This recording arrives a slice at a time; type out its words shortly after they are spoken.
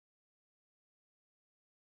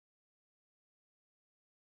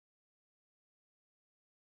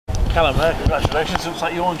Callum, congratulations, looks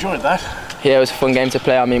like you all enjoyed that. Yeah, it was a fun game to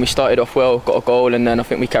play. I mean, we started off well, got a goal, and then I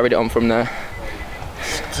think we carried it on from there.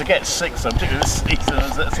 To get 6, particularly this season,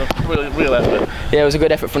 that's a real effort. Yeah, it was a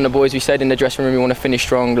good effort from the boys. We said in the dressing room we want to finish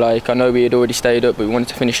strong. Like, I know we had already stayed up, but we wanted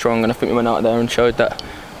to finish strong, and I think we went out there and showed that.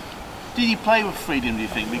 Did you play with freedom, do you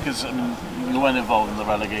think? Because I mean, you weren't involved in the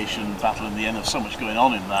relegation battle in the end. There's so much going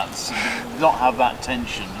on in that. So not have that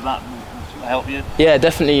tension, did that help you? Yeah,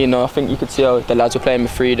 definitely. You know, I think you could see how the lads were playing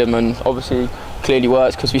with freedom, and obviously clearly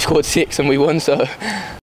works because we scored 6 and we won. So